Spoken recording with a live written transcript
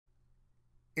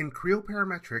In Creo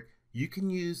Parametric, you can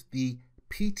use the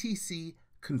PTC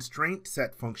Constraint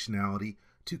Set functionality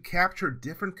to capture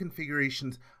different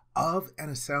configurations of an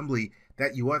assembly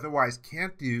that you otherwise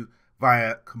can't do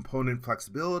via component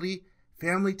flexibility,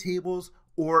 family tables,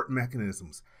 or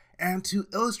mechanisms. And to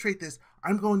illustrate this,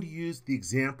 I'm going to use the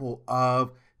example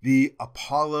of the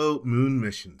Apollo moon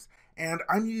missions. And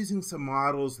I'm using some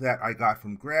models that I got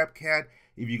from GrabCAD.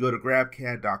 If you go to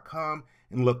grabcad.com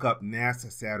and look up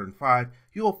NASA Saturn V,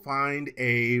 you'll find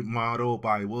a model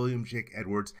by William Jake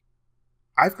Edwards.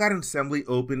 I've got an assembly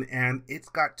open and it's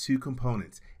got two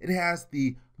components. It has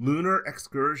the lunar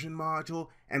excursion module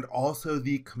and also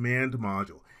the command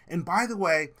module. And by the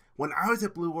way, when I was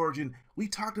at Blue Origin, we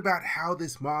talked about how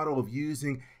this model of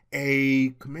using a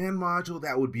command module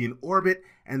that would be in orbit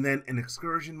and then an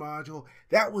excursion module,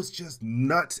 that was just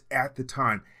nuts at the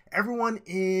time. Everyone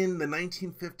in the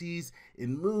 1950s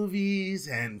in movies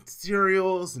and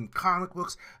serials and comic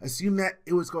books assumed that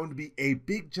it was going to be a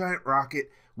big giant rocket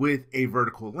with a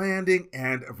vertical landing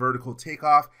and a vertical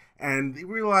takeoff, and they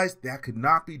realized that could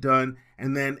not be done.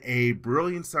 And then a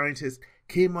brilliant scientist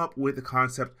came up with the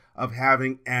concept of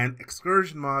having an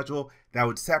excursion module that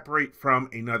would separate from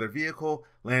another vehicle,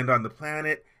 land on the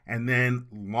planet, and then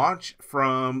launch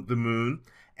from the moon,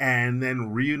 and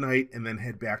then reunite and then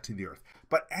head back to the Earth.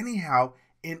 But anyhow,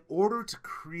 in order to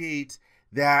create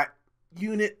that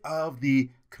unit of the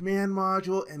command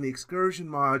module and the excursion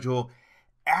module,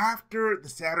 after the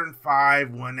Saturn V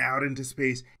went out into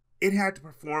space, it had to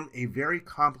perform a very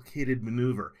complicated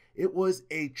maneuver. It was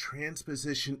a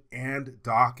transposition and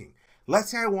docking.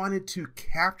 Let's say I wanted to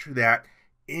capture that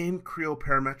in Creo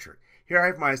Parametric. Here I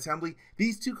have my assembly.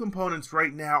 These two components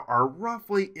right now are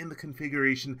roughly in the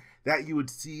configuration that you would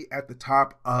see at the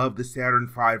top of the Saturn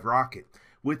V rocket.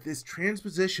 With this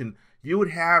transposition, you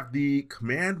would have the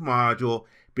command module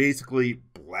basically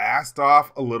blast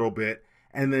off a little bit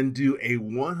and then do a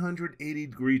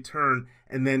 180-degree turn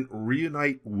and then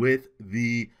reunite with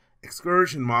the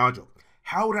excursion module.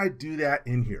 How would I do that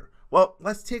in here? Well,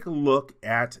 let's take a look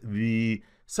at the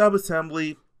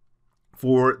subassembly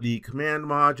for the command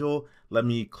module. Let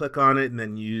me click on it and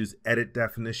then use Edit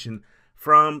Definition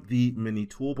from the mini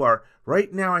toolbar.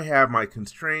 Right now I have my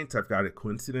constraints. I've got a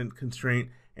coincident constraint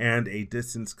and a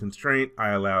distance constraint.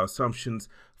 I allow assumptions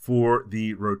for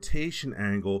the rotation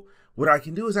angle. What I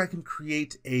can do is I can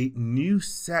create a new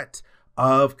set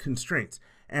of constraints.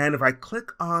 And if I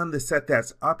click on the set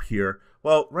that's up here,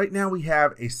 well, right now we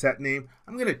have a set name.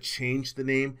 I'm going to change the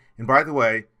name. And by the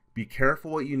way, be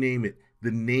careful what you name it.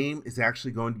 The name is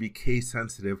actually going to be case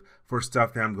sensitive for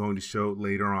stuff that I'm going to show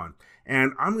later on.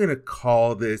 And I'm going to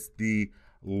call this the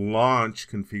launch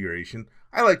configuration.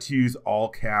 I like to use all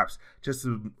caps just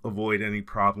to avoid any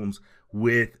problems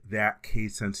with that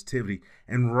case sensitivity.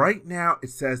 And right now it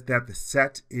says that the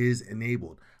set is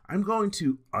enabled. I'm going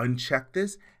to uncheck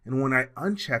this, and when I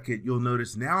uncheck it, you'll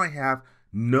notice now I have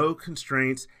no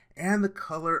constraints and the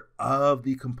color of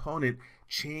the component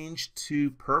changed to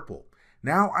purple.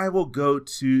 Now I will go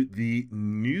to the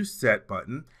new set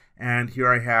button, and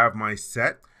here I have my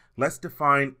set. Let's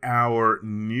define our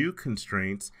new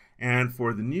constraints. And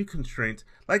for the new constraints,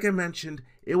 like I mentioned,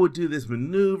 it would do this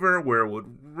maneuver where it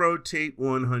would rotate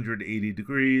 180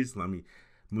 degrees. Let me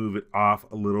move it off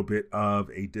a little bit of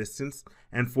a distance.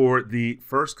 And for the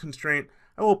first constraint,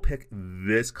 I will pick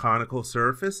this conical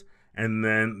surface and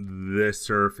then this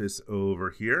surface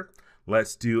over here.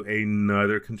 Let's do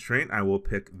another constraint. I will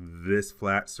pick this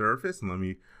flat surface, and let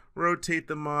me rotate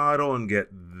the model and get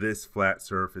this flat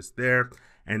surface there.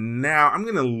 And now I'm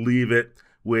going to leave it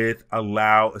with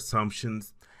allow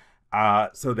assumptions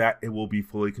so that it will be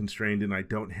fully constrained and I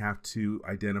don't have to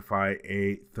identify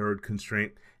a third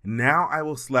constraint. Now I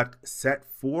will select set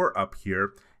 4 up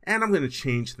here, and I'm going to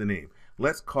change the name.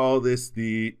 Let's call this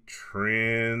the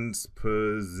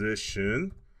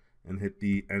transposition and hit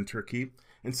the enter key.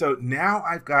 And so now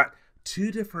I've got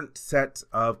two different sets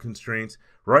of constraints.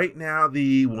 Right now,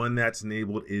 the one that's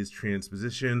enabled is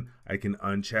transposition. I can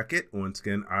uncheck it. Once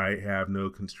again, I have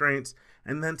no constraints.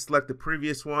 And then select the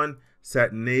previous one,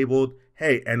 set enabled.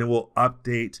 Hey, and it will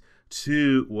update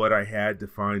to what I had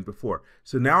defined before.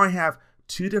 So now I have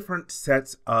two different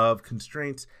sets of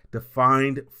constraints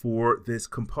defined for this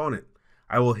component.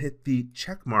 I will hit the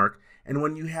check mark, and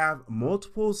when you have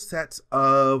multiple sets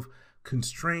of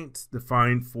constraints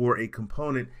defined for a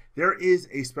component, there is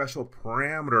a special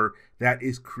parameter that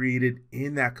is created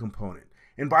in that component.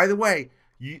 And by the way,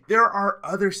 there are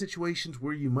other situations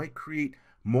where you might create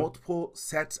multiple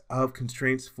sets of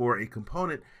constraints for a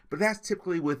component, but that's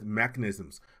typically with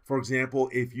mechanisms. For example,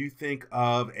 if you think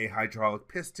of a hydraulic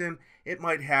piston, it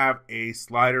might have a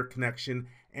slider connection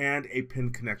and a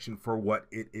pin connection for what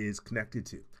it is connected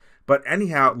to. But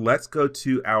anyhow, let's go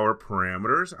to our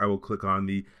parameters. I will click on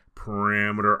the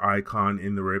parameter icon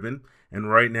in the ribbon, and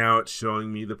right now it's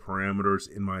showing me the parameters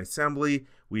in my assembly.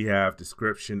 We have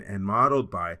description and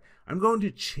modeled by. I'm going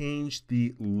to change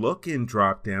the look-in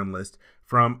drop-down list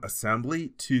from assembly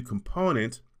to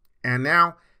component, and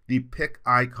now the pick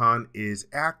icon is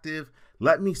active.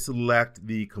 Let me select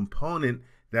the component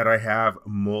that I have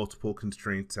multiple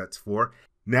constraint sets for.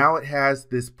 Now it has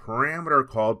this parameter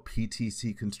called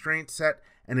PTC Constraint Set,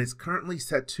 and it's currently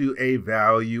set to a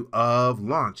value of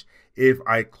launch. If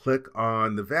I click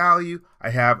on the value,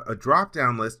 I have a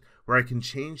drop-down list where I can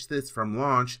change this from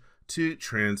launch to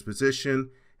transposition.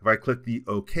 If I click the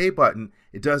OK button,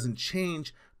 it doesn't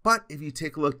change, but if you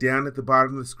take a look down at the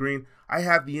bottom of the screen, I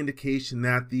have the indication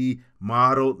that the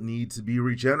model needs to be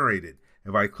regenerated.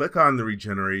 If I click on the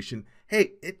regeneration,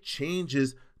 hey, it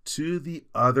changes to the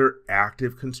other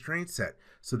active constraint set.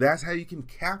 So that's how you can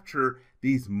capture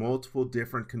these multiple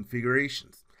different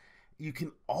configurations. You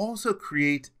can also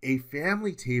create a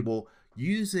family table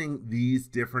using these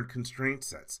different constraint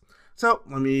sets. So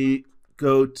let me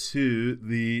go to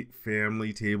the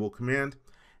family table command.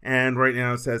 And right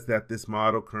now it says that this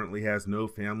model currently has no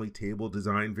family table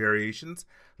design variations.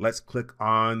 Let's click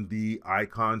on the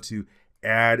icon to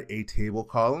add a table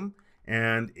column.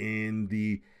 And in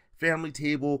the family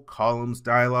table columns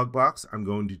dialog box, I'm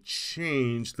going to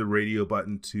change the radio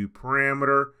button to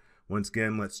parameter. Once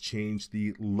again, let's change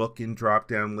the look-in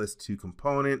drop-down list to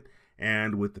component.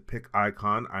 And with the pick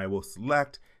icon, I will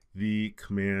select the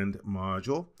command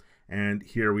module. And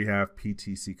here we have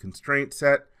PTC Constraint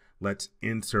Set. Let's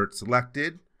insert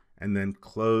selected and then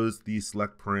close the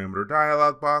select parameter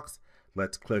dialog box.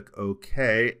 Let's click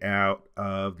OK out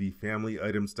of the family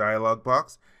items dialog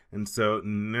box. And so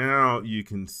now you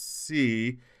can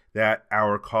see that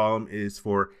our column is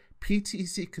for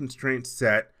PTC Constraint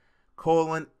Set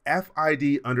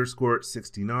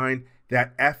 :FID_69.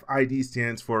 That FID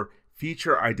stands for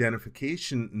feature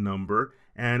identification number.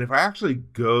 And if I actually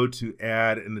go to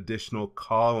add an additional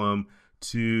column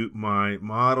to my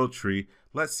model tree,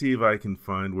 let's see if I can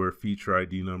find where feature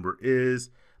ID number is.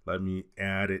 Let me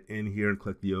add it in here and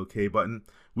click the OK button.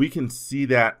 We can see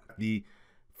that the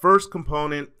first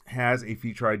component has a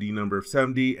feature ID number of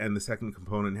 70 and the second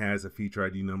component has a feature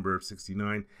ID number of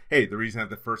 69. Hey, the reason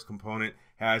that the first component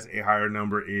has a higher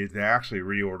number is they actually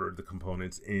reordered the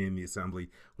components in the assembly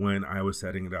when I was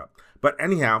setting it up. But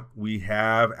anyhow, we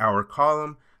have our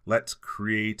column. Let's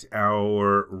create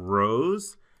our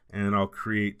rows, and I'll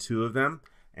create 2 of them.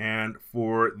 And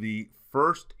for the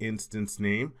first instance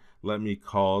name, let me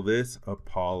call this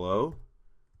Apollo,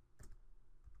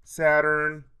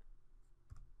 Saturn,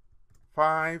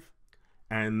 5,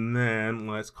 and then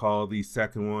let's call the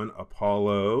second one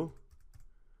Apollo,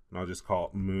 and I'll just call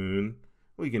it Moon.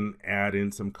 We can add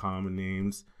in some common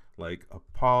names like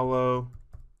Apollo,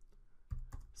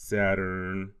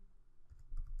 Saturn,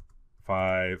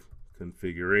 5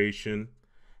 configuration.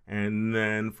 And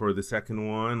then for the second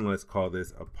one, let's call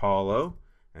this Apollo,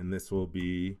 and this will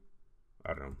be,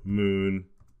 I don't know, Moon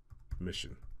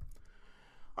mission.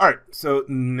 All right, so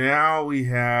now we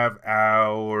have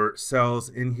our cells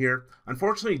in here.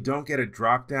 Unfortunately, you don't get a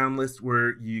drop-down list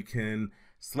where you can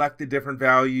select the different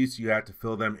values. You have to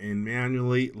fill them in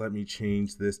manually. Let me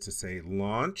change this to say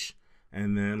launch,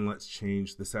 and then let's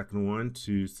change the second one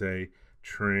to say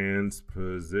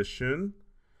transposition.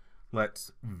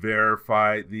 Let's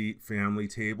verify the family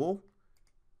table.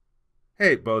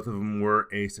 Hey, both of them were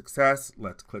a success.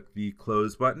 Let's click the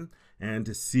close button, and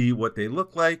to see what they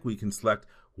look like, we can select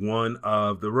one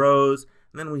of the rows,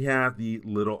 and then we have the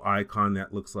little icon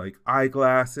that looks like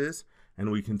eyeglasses, and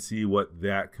we can see what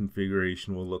that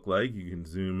configuration will look like. You can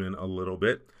zoom in a little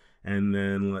bit, and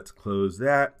then let's close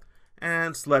that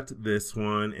and select this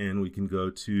one, and we can go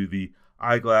to the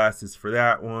eyeglasses for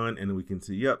that one, and we can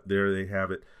see, yep, there they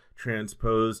have it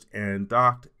transposed and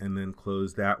docked, and then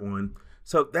close that one.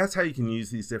 So that's how you can use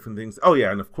these different things. Oh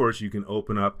yeah, and of course you can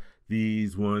open up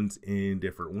these ones in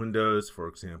different windows. For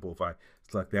example, if I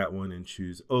select that one and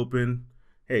choose open,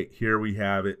 hey, here we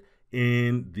have it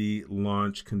in the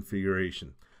launch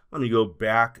configuration. Let me go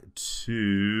back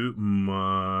to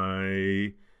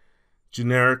my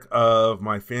generic of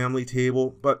my family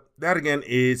table, but that again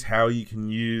is how you can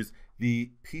use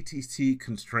the PTC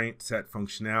Constraint Set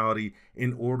functionality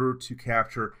in order to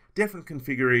capture different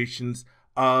configurations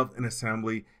of an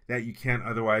assembly that you can't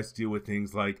otherwise do with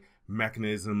things like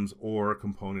mechanisms or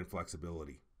component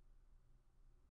flexibility.